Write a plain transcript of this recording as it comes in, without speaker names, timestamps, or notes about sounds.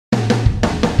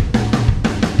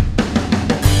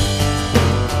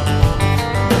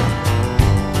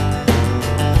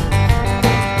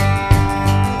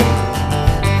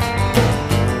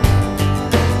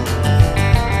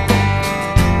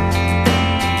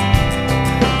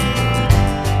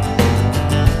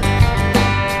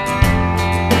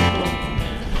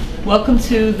Welcome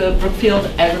to the Brookfield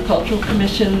Agricultural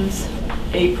Commission's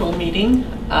April meeting.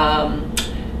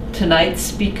 Tonight's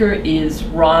speaker is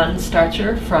Ron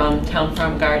Starcher from Town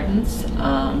Farm Gardens.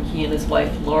 He and his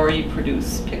wife Lori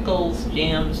produce pickles,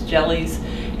 jams, jellies,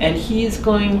 and he's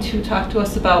going to talk to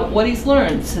us about what he's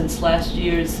learned since last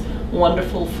year's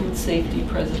wonderful food safety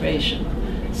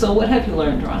preservation. So what have you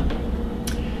learned, Ron?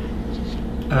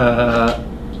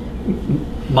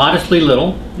 Modestly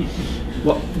little.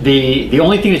 Well, the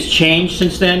only thing that's changed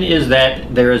since then is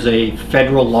that there is a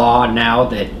federal law now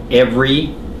that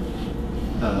every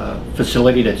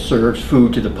facility that serves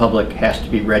food to the public has to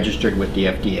be registered with the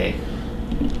FDA.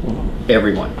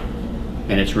 Everyone.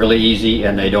 And it's really easy,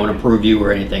 and they don't approve you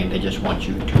or anything. They just want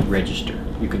you to register.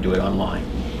 You can do it online.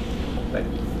 But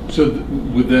so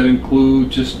would that include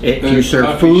just if you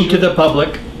serve food to the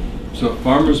public? So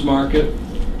farmer's market?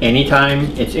 Anytime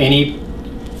it's any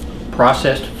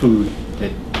processed food.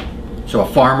 So a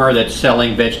farmer that's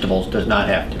selling vegetables does not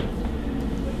have to.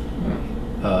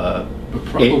 But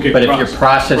if you're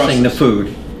processing the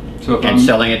food and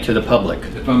selling it to the public.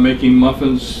 If I'm making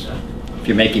muffins? If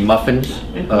you're making muffins,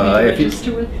 if you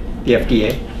register with the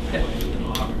FDA.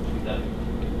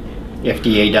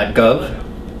 FDA.gov.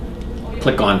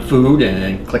 Click on food and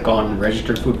then click on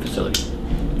registered food facility.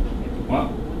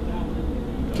 Wow.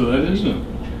 So that is new.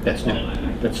 That's new.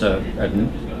 That's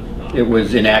it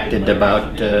was enacted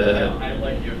about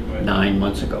 9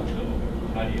 months ago.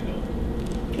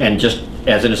 And just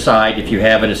as an aside, if you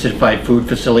have an acidified food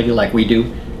facility like we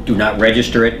do, do not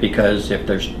register it, because if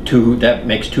there's two, that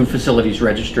makes two facilities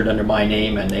registered under my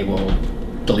name and they will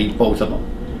delete both of them.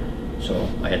 So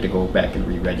I had to go back and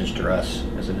re-register us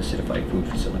as an acidified food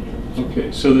facility.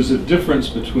 Okay, so there's a difference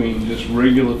between just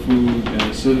regular food and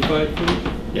acidified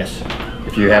food? Yes.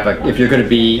 If you have if you're going to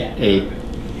be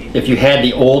if you had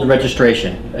the old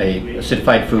registration, a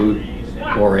acidified food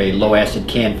or a low acid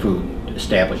canned food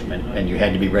establishment, and you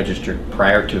had to be registered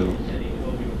prior to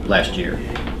last year,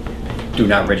 do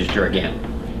not register again.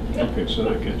 Okay, so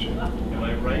that gets you.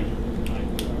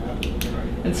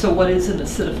 And so what is an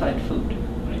acidified food?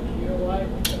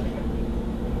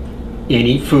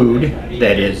 Any food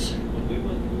that is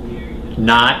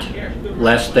not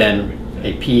less than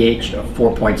a pH of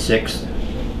 4.6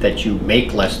 that you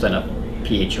make less than a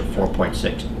pH of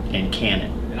 4.6 and can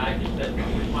it.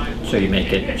 So you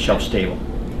make it shelf stable.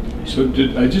 So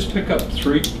did I just pick up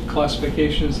 3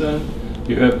 classifications then?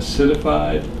 You have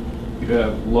acidified, you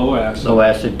have low acid. Low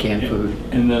acid canned food.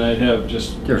 And then I'd have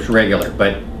just... There's regular,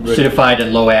 but acidified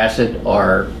and low acid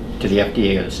are, to the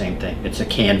FDA, are the same thing. It's a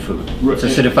canned food. It's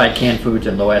acidified canned foods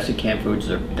and low acid canned foods,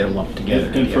 they're lumped together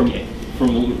to the FDA.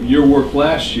 From your work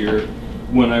last year,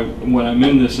 when I'm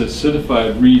in this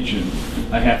acidified region,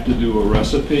 I have to do a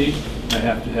recipe, I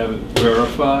have to have it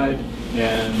verified,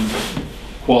 and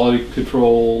quality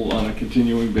control on a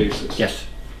continuing basis. Yes.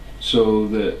 So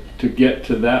that to get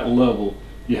to that level,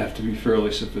 you have to be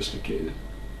fairly sophisticated.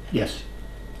 Yes.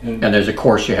 And there's a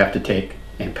course you have to take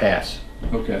and pass.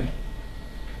 Okay.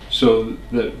 So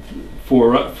that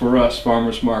for us,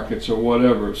 farmers markets or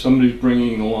whatever, if somebody's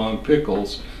bringing along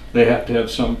pickles, they have to have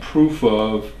some proof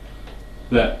of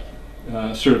that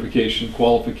certification,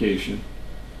 qualification,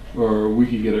 or we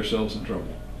could get ourselves in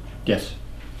trouble. Yes.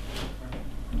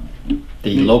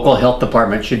 The local health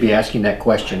department should be asking that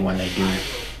question when they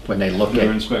look their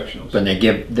at inspections. When they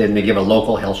give a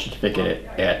local health certificate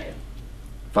at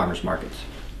farmers markets.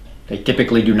 They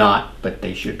typically do not, but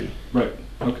they should be. Right.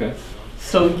 Okay.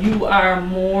 So you are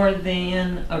more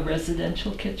than a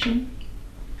residential kitchen?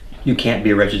 You can't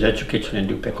be a residential kitchen and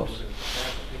do pickles.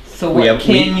 So what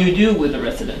can you do with a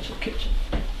residential kitchen?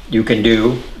 You can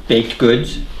do baked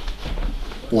goods,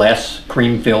 less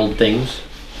cream-filled things,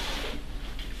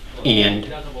 and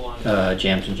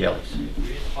jams and jellies.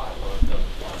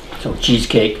 So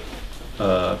cheesecake,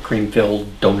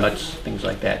 cream-filled donuts, things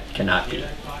like that cannot be.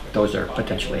 Those are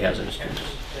potentially hazardous foods.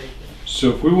 So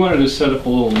if we wanted to set up a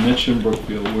little niche in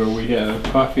Brookfield where we have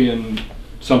coffee and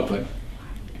something,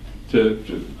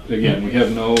 again, we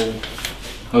have no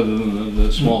other than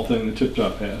the small thing that Tip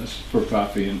Top has for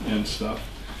coffee and stuff,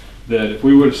 that if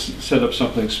we were to set up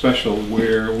something special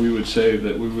where we would say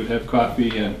that we would have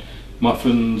coffee and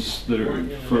muffins that are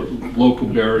for local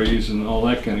berries and all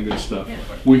that kind of good stuff,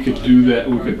 we could do that.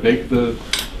 We could bake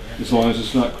as long as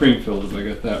it's not cream filled, if I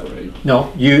got that right.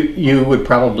 No, you would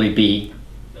probably be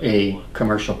a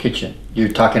commercial kitchen. You're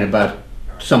talking about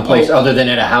someplace other than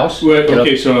at a house? Well,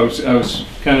 okay, so I was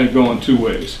kind of going 2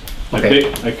 ways.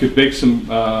 Okay. I could bake some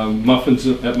muffins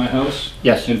at my house.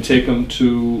 Yes. And take them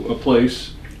to a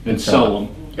place and sell them.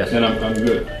 Yes. And I'm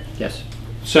good. Yes.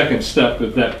 second step,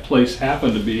 if that place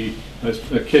happened to be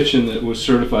a kitchen that was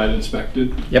certified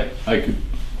inspected, Yep, I could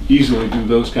easily do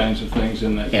those kinds of things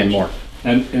in that kitchen. and more.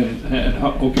 And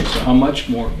how, okay, so how much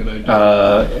more could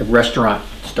I do? Restaurant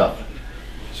stuff.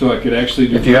 So I could actually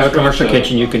do. If you have a restaurant commercial stuff.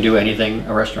 kitchen, you can do anything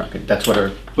a restaurant could. That's what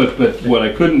a, But what I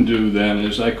couldn't do then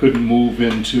is I couldn't move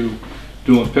into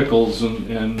doing pickles and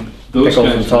those pickles and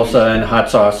kinds of things. salsa and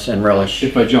hot sauce and relish.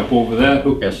 If I jump over that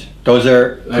hoop. Yes, those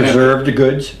are preserved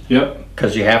goods, Yep,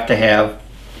 because you have to have,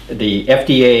 the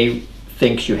FDA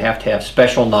thinks you have to have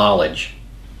special knowledge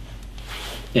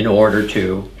in order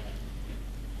to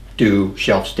do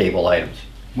shelf-stable items.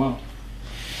 wow.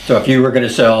 So if you were going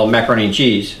to sell macaroni and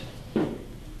cheese,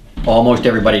 almost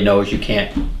everybody knows you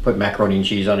can't put macaroni and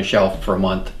cheese on a shelf for a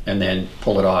month and then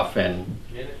pull it off and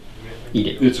eat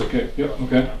it. It's okay, yep,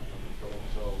 okay.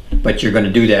 But you're going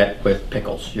to do that with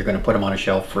pickles. You're going to put them on a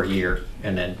shelf for a year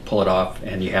and then pull it off,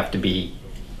 and you have to be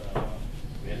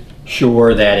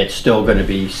sure that it's still going to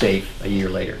be safe a year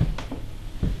later.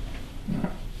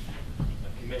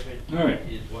 All right,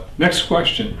 next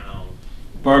question.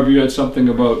 Barb, you had something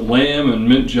about lamb and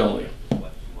mint jelly.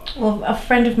 Well, a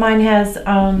friend of mine has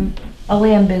a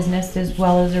lamb business as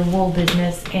well as her wool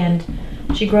business, and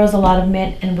she grows a lot of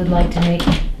mint and would like to make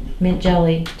mint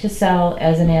jelly to sell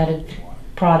as an added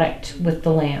product with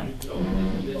the lamb.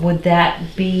 Would that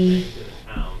be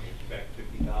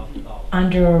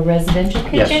under a residential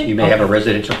kitchen? Yes, you may have a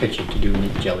residential kitchen to do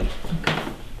mint jelly,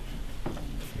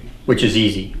 which is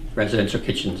easy. Residential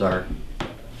kitchens are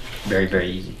very, very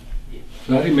easy.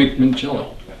 So how do you make mint jelly?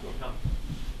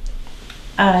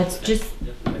 It's just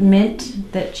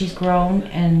mint that she's grown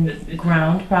and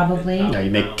ground probably. Now you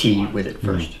make tea with it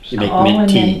first. You make Oh, mint and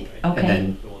tea then- okay. and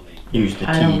then use the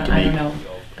tea I don't to know, I don't make. know,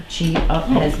 but she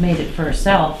has made it for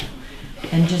herself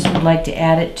and just would like to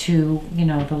add it to, you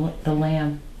know, the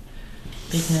lamb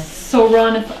business. So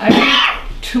Ron, if I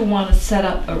were to want to set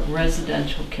up a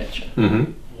residential kitchen,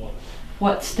 Mm-hmm.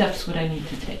 what steps would I need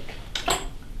to take?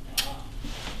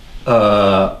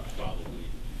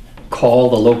 Call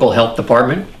the local health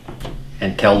department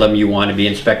and tell them you want to be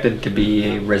inspected to be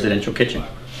a residential kitchen.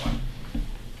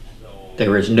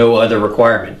 There is no other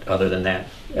requirement other than that.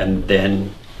 And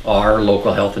then our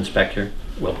local health inspector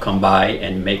will come by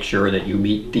and make sure that you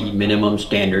meet the minimum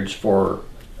standards for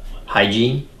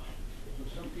hygiene.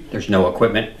 There's no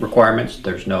equipment requirements,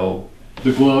 there's no,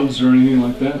 The gloves or anything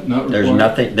like that? Not there's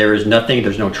required? nothing,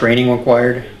 there's no training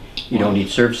required. You don't need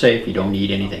ServSafe, you don't need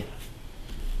anything.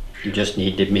 You just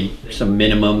need to meet some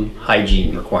minimum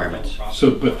hygiene requirements.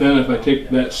 So, but then if I take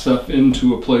that stuff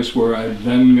into a place where I'm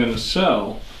then gonna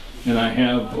sell, and I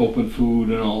have open food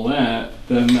and all that,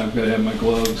 then I've gotta have my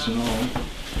gloves and all.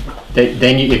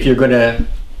 Then if you're gonna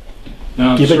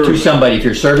Now I'm give it to serving. somebody, if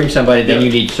you're serving somebody, then Yeah.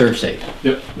 you need ServSafe.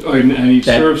 Yep, I need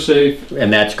That- ServSafe.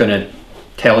 And that's gonna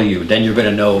tell you, then you're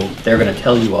gonna know, they're gonna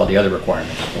tell you all the other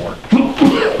requirements for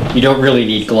it. You don't really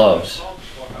need gloves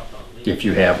if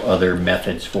you have other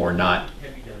methods for not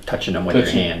touching them with your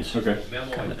Touching. hands, Okay,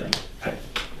 kind of thing.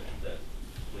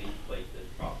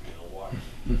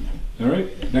 all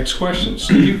right, next question,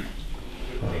 Steve?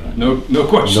 No questions No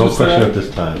question there? at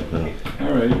this time, no.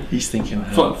 All right, He's thinking.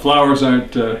 flowers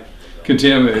aren't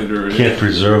contaminated or anything? Can't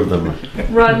preserve them.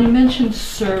 Ron, you mentioned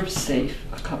ServSafe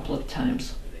a couple of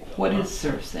times. What is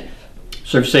ServSafe?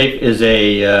 ServSafe is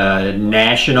a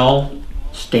national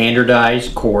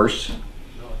standardized course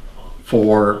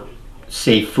for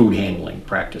safe food handling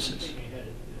practices.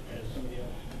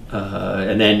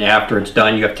 And then after it's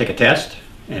done, you have to take a test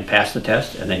and pass the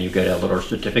test, and then you get a little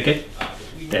certificate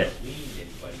that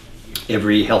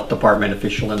every health department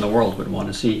official in the world would want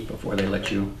to see before they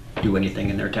let you do anything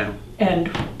in their town. And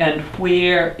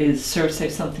where is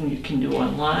ServSafe something you can do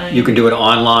online? You can do it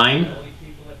online.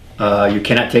 You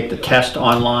cannot take the test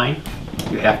online.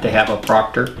 You have to have a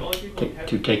proctor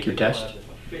to take your test.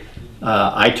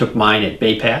 I took mine at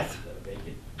Baypath.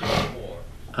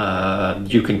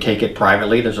 You can take it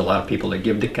privately. There's a lot of people that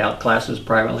give the classes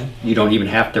privately. You don't even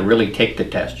have to really take the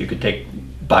test. You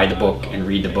could buy the book and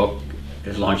read the book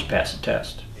as long as you pass the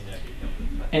test.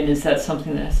 And is that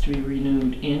something that has to be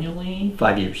renewed annually?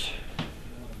 5 years.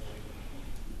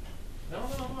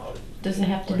 Does it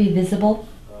have to be visible,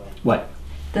 What?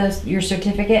 your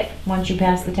certificate, once you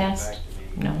pass the test?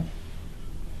 No.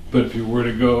 But if you were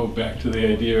to go back to the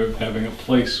idea of having a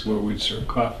place where we'd serve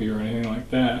coffee or anything like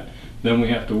that, then we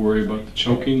have to worry about the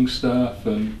choking stuff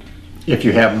and, If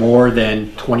you have more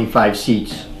than 25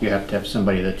 seats, you have to have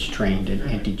somebody that's trained in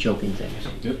anti-choking things.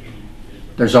 yep.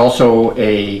 There's also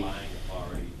a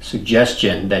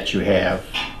suggestion that you have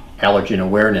allergen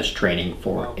awareness training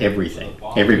for everything,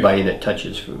 everybody that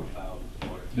touches food.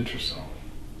 Interesting.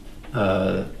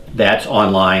 That's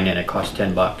online and it costs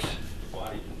 $10.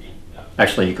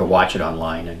 Actually, you can watch it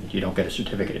online and you don't get a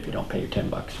certificate if you don't pay your $10.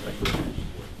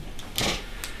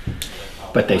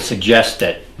 But they suggest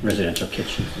that residential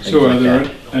kitchens. and So things are like there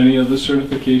that, any other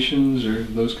certifications or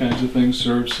those kinds of things,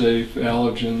 serve safe,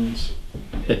 allergens?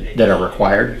 that are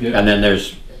required? Yeah. And then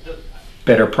there's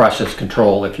better process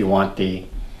control if you want the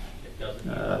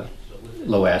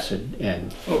low acid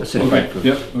and acidified Okay, food.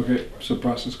 yep, okay, so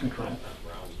process control.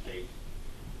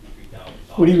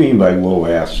 What do you mean by low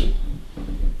acid?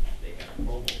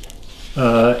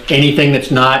 Anything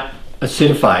that's not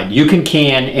acidified. You can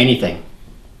can anything.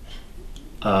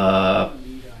 The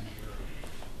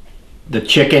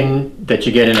chicken that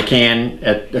you get in a can,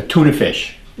 a tuna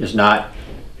fish, is not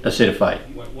acidified.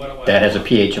 That has a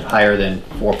pH of higher than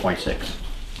 4.6.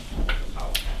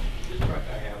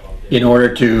 In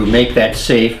order to make that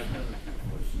safe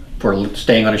for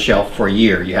staying on a shelf for a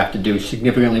year, you have to do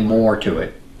significantly more to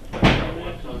it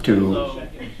to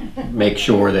make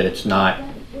sure that it's not,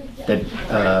 that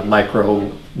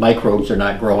microbes are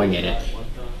not growing in it.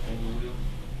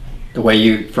 The way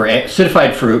you, for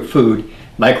acidified food,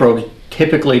 microbes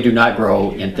typically do not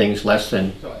grow in things less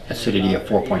than acidity of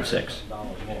 4.6.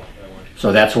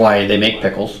 So that's why they make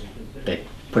pickles. They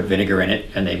put vinegar in it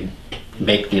and they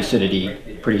make the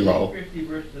acidity pretty low.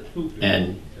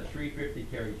 And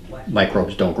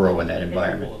microbes don't grow in that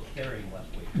environment.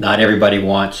 Not everybody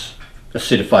wants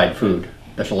acidified food.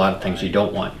 There's a lot of things you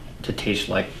don't want to taste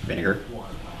like vinegar.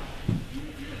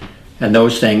 And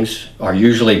those things are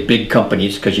usually big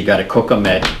companies because you got to cook them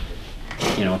at,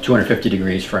 250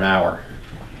 degrees for an hour.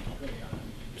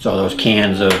 So those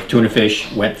cans of tuna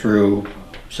fish went through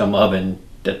some oven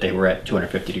that they were at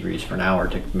 250 degrees for an hour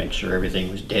to make sure everything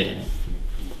was dead in it.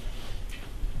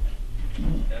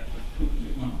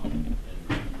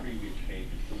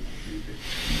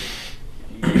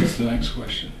 What's the next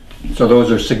question? So those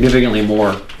are significantly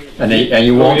more, and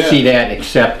you won't yeah. see that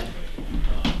except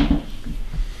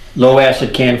low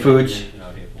acid canned foods.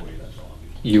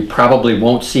 You probably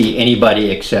won't see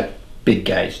anybody except big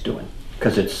guys doing,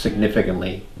 because it's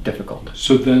significantly difficult.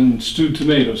 So then stewed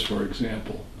tomatoes, for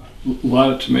example. A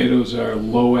lot of tomatoes are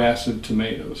low acid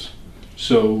tomatoes.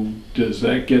 So does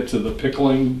that get to the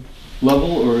pickling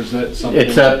level or is that something?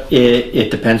 It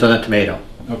depends on the tomato.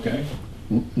 Okay,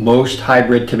 Most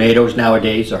hybrid tomatoes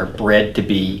nowadays are bred to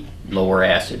be lower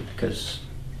acid because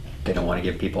they don't want to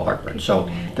give people heartburn. So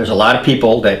there's a lot of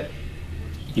people that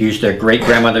use their great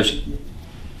grandmother's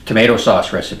tomato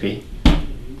sauce recipe,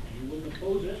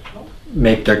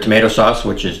 make their tomato sauce,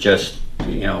 which is just,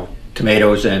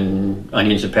 tomatoes and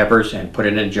onions and peppers, and put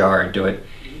it in a jar and do it.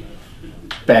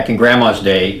 Back in Grandma's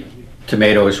day,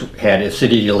 tomatoes had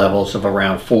acidity levels of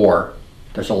around 4.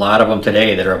 There's a lot of them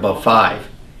today that are above 5.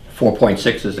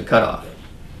 4.6 is the cutoff.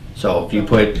 So if you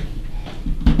put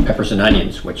peppers and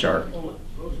onions, which are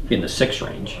in the 6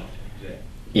 range,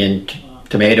 in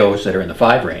tomatoes that are in the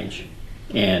 5 range,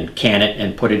 and can it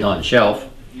and put it on the shelf,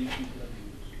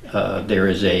 there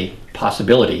is a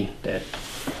possibility that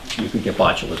you could get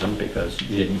botulism because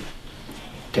you didn't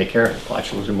take care of it.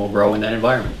 Botulism will grow in that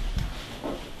environment.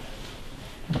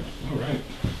 all right.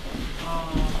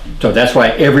 So that's why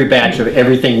every batch of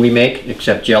everything we make,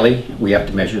 except jelly, we have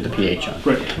to measure the pH on.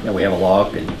 Right. And we have a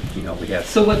log, and we have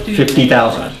So what do you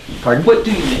 50,000. Pardon? What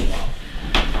do you make?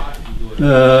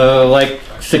 Like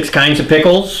 6 kinds of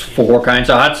pickles, 4 kinds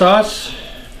of hot sauce,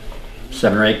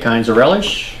 7 or 8 kinds of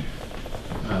relish,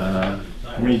 How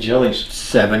many jellies?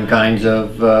 7 kinds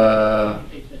of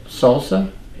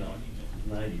salsa,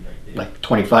 like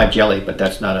 25 jelly, but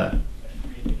that's not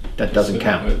that doesn't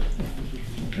count.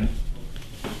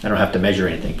 I don't have to measure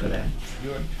anything for that.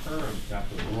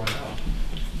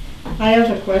 I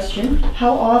have a question.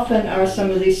 How often are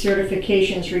some of these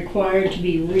certifications required to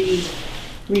be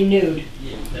renewed?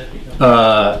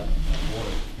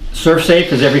 Serve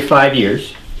Safe is every 5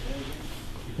 years.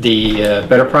 The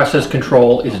Better Process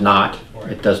Control is not.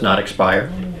 It does not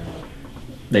expire.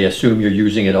 They assume you're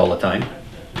using it all the time.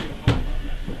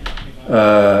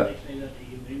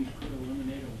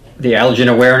 The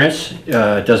Allergen Awareness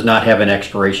does not have an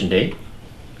expiration date.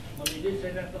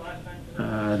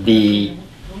 The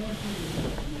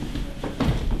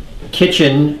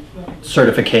kitchen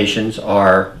certifications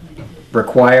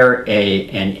require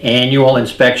an annual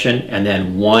inspection and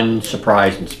then 1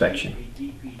 surprise inspection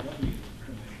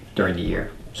during the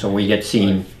year. So we get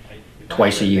seen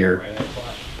twice a year,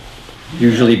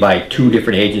 usually by 2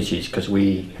 different agencies because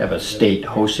we have a state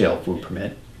wholesale food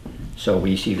permit. So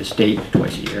we see the state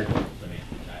twice a year.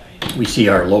 We see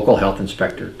our local health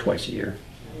inspector twice a year.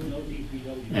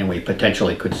 And we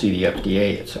potentially could see the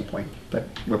FDA at some point, but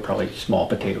we're probably small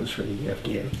potatoes for the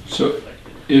FDA. So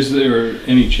is there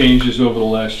any changes over the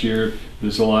last year?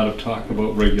 There's a lot of talk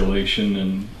about regulation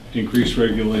and increased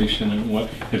regulation and what.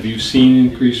 Have you seen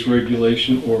increased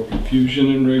regulation or confusion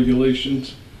in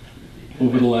regulations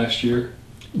over the last year?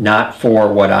 Not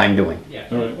for what I'm doing.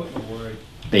 All right.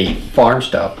 The farm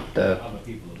stuff, the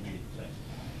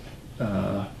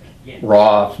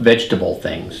raw vegetable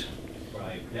things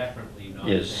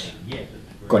is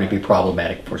going to be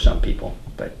problematic for some people,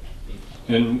 but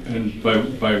And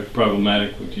by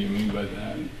problematic, what do you mean by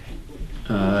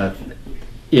that?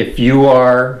 if you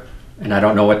are, and I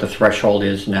don't know what the threshold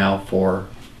is now for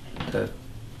the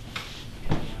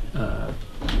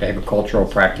agricultural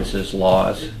practices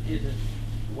laws,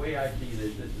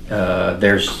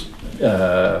 there's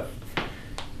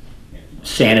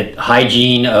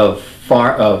hygiene of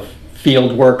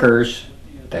field workers.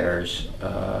 There's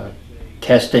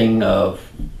testing of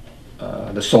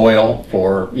the soil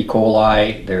for E.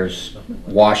 coli. There's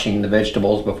washing the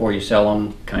vegetables before you sell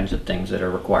them. Kinds of things that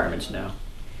are requirements now.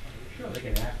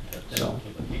 So,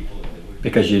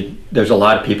 because there's a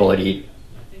lot of people that eat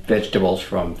vegetables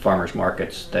from farmers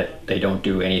markets that they don't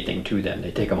do anything to them.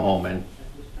 They take them home and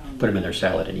put them in their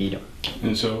salad and eat them.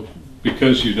 And so,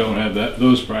 because you don't have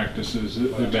those practices,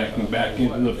 they're backing back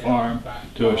into the farm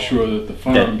to assure that the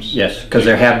farms. Yes, because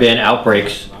there have been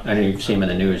outbreaks, I know you've seen them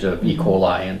in the news, of E.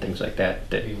 coli and things like that,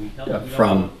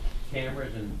 from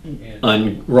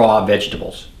raw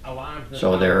vegetables.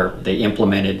 So they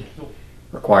implemented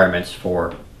requirements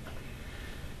for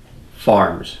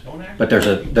farms, but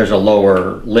there's a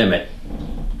lower limit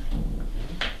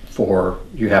for,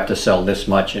 you have to sell this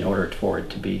much in order for it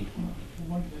to be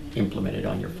implemented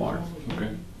on your farm. Okay.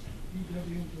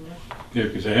 Yeah,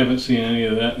 because I haven't seen any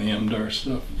of that in the MDR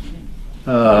stuff.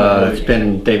 It's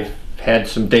been, they've had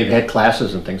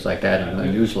classes and things like that in the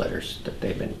newsletters that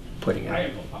they've been putting out.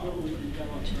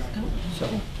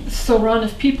 So Ron,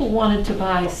 if people wanted to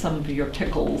buy some of your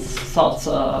pickles,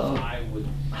 salsa,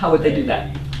 how would they do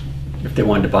that? If they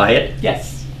wanted to buy it,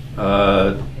 Yes.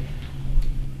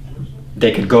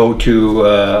 they could go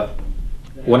to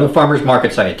one of the farmers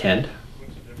markets I attend,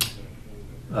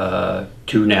 2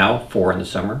 now, 4 in the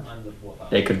summer.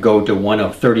 They could go to one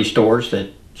of 30 stores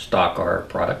that stock our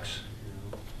products,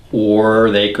 or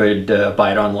they could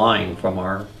buy it online from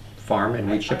our farm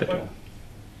and we'd ship it to them.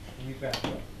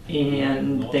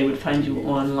 And they would find you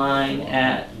online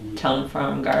at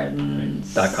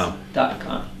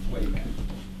townfarmgardens.com.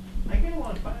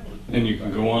 And you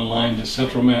can go online to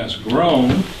Central Mass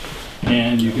Grown,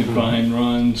 and you can find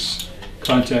Ron's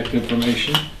contact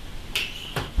information.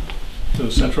 So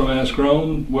Central Mass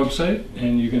Grown website,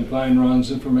 and you can find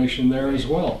Ron's information there as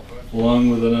well, along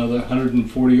with another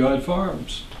 140 odd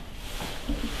farms.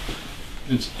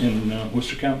 It's in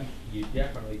Worcester County.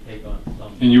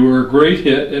 And you were a great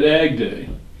hit at Ag Day.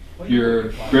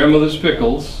 Your grandmother's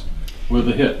pickles were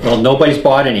the hit. Well, nobody's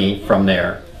bought any from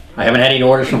there. I haven't had any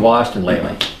orders from Boston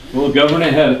lately. Well, the governor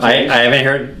had it. I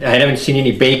haven't seen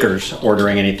any bakers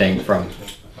ordering anything from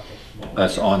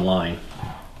us online.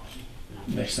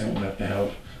 Next time we'll have to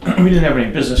have, we didn't have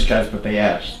any business cards, but they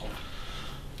asked.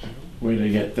 Where did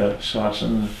they get the sauce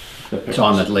and the pickles? It's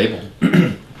on the label.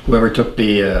 Whoever took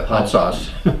the hot sauce.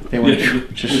 They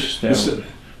went just The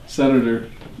senator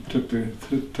took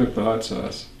the hot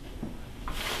sauce.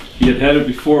 He had it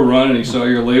before, Ron, and he saw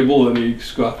your label and he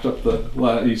scoffed up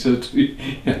he said to me,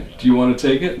 "Do you want to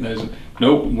take it?" And I said,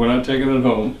 "Nope, we're not taking it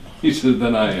home." He said,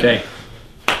 "Then I am." Okay.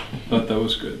 Thought that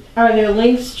was good. Are there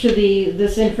links to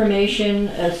this information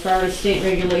as far as state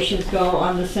regulations go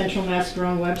on the Central Mass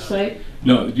Grown website?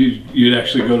 No, you'd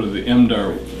actually go to the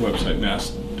MDR website,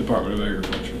 Mass Department of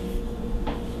Agriculture.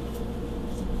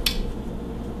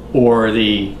 Or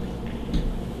the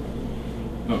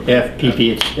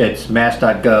FPP, it's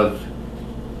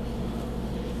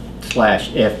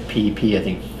mass.gov/FPP, I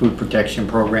think, Food Protection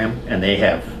Program, and they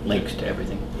have links to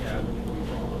everything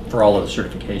for all of the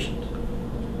certifications.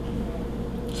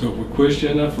 So if we quizzed you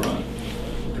enough, Ron.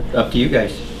 Up to you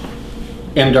guys.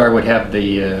 MDR would have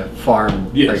the farm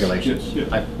Yes, regulations. yes,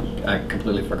 yes. I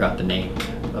completely forgot the name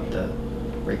of the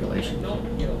regulations.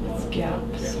 It's GAP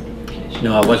certification.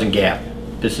 No, it wasn't GAP.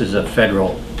 This is a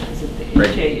federal. Is it the Right.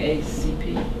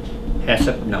 HACCP?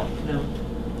 HACCP? No. No.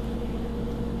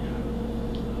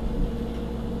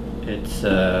 It's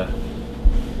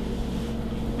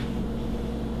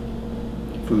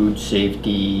food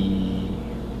safety.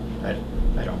 I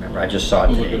don't remember. I just saw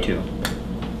it today too.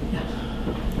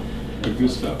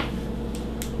 Good stuff.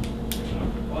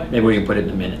 Maybe we can put it in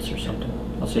the minutes or something.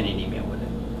 I'll send you an email with it.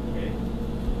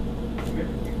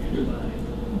 Good.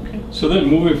 Okay. So then,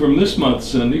 moving from this month,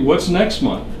 Cindy, what's next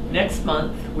month? Next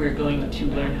month, we're going to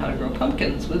learn how to grow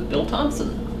pumpkins with Bill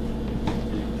Thompson.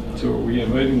 So are we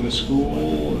inviting the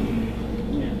school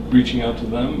and reaching out to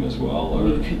them as well? Or?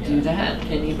 We could do that.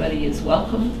 Anybody is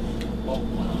welcome.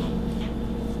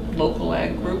 Local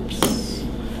ag groups,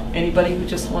 anybody who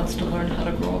just wants to learn how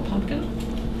to grow a pumpkin.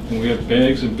 And we have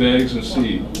bags and bags of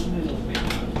seed.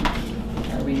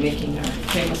 Are we making our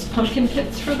famous pumpkin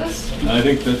pits for this? And I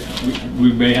think that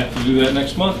we may have to do that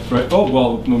next month, right? Oh,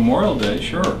 well, Memorial Day,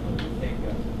 sure.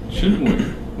 Shouldn't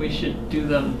we? We should do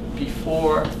them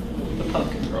before the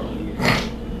pumpkin growing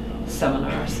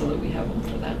seminar so that we have them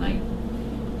for that night.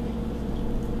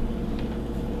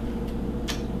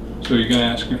 So you're gonna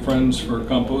ask your friends for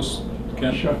compost,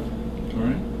 Ken? Sure. All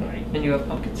right. And you have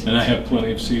pumpkin seeds. And I have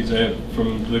plenty of seeds. I have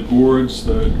from the gourds,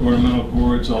 the ornamental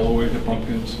gourds, all the way to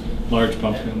pumpkins, large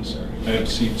pumpkins. I have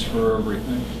seeds for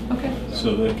everything, Okay,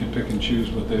 so they can pick and choose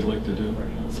what they'd like to do.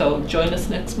 so join us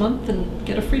next month and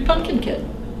get a free pumpkin kit.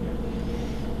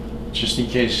 Just in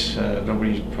case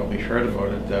nobody's probably heard about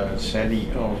it, Saturday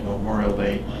of Memorial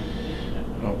Day,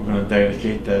 we're going to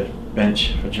dedicate the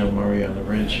bench for Joe Murray on the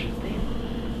bridge.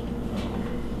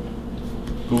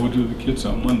 But we'll do the kids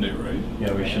on Monday, right?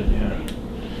 Yeah, we should, yeah.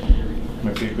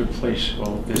 Might be a good place.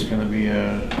 Well, there's going to be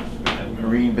a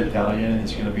Marine battalion,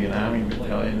 there's going to be an Army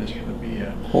battalion, there's going to be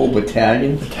a... Whole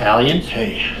battalion? Battalions?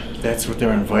 Hey, that's what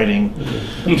they're inviting.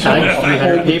 Battalions,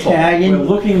 300 people. We're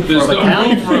looking for There's a no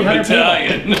battalion. room for a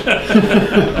 300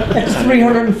 battalion. That's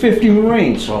 350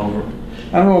 Marines. Well,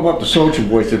 I don't know about the soldier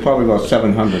boys, there's probably about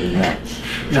 700 in that.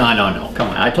 No, come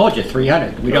on. I told you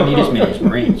 300. We don't need as many as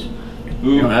Marines.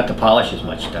 We don't have to polish as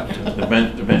much stuff. the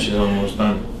bench is almost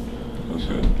done.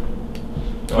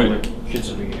 Okay. All the kids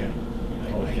will be here.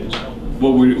 All the kids.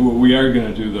 What we are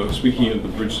going to do, though, speaking of the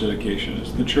bridge dedication,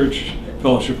 is the church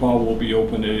fellowship hall will be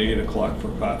open at 8 o'clock for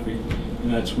coffee,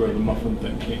 and that's where the muffin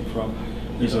thing came from.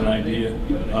 There's an idea,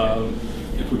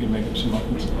 if we can make up some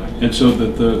muffins. And so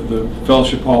that the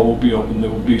fellowship hall will be open.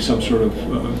 There will be some sort of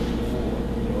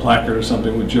placard or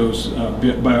something with Joe's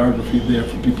biography there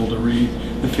for people to read.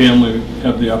 The family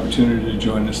have the opportunity to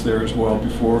join us there as well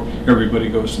before everybody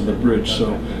goes to the bridge.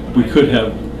 So we could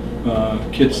have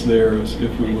kits there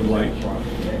if we would like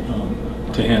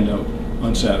to hand out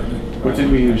on Saturday. What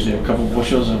did we use there? A couple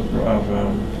bushels of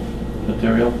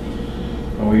material?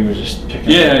 Or we were just picking?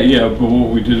 Yeah, but what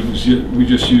we did was we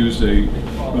just used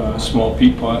a small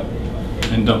peat pot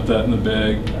and dumped that in the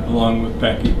bag along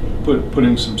with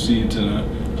putting some seeds in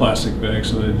a plastic bag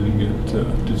so they didn't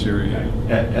get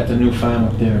deteriorated. At the new farm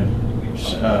up there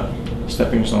in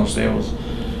Stepping Stone Stables,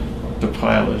 the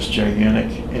pile is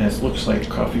gigantic and it looks like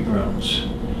coffee grounds.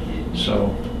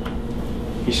 So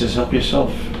he says, help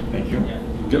yourself. Thank you.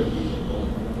 Yep.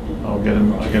 I'll get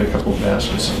a couple of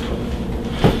baskets and put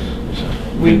it.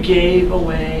 So, We gave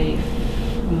away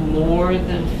more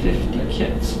than 50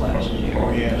 kits last year.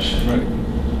 oh yes. Right.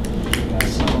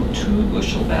 So 2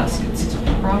 bushel baskets is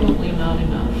probably not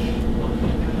enough.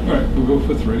 All right, we'll go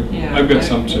for 3. Yeah, I've got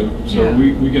some too, so yeah.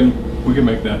 we can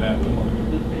make that happen.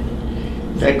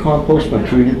 Has that compost been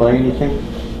treated by anything?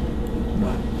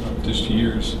 Just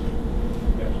years.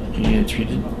 Yeah,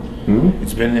 treated. Hmm?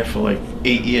 It's been there for like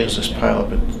 8 years, this pile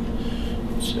of it.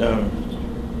 It's,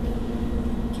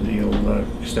 the old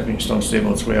Stepping Stone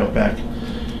Stable, it's way out back.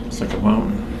 It's like a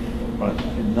mountain, but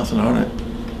nothing on it.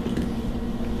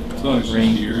 As long as it's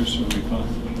Rain. years, it'll be fine.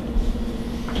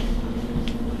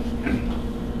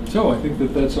 So I think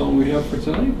that's all we have for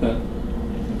tonight then.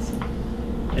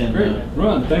 And Great.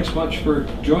 Ron, thanks much for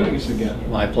joining us again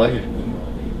My pleasure.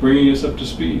 and bringing us up to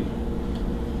speed.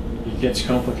 it gets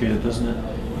complicated, doesn't it?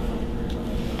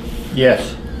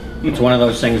 Yes. It's one of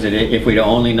those things that if we'd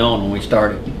only known when we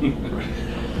started.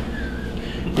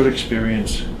 Good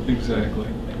experience. Exactly.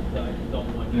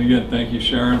 And again, thank you,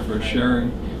 Sharon, for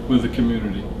sharing with the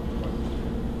community.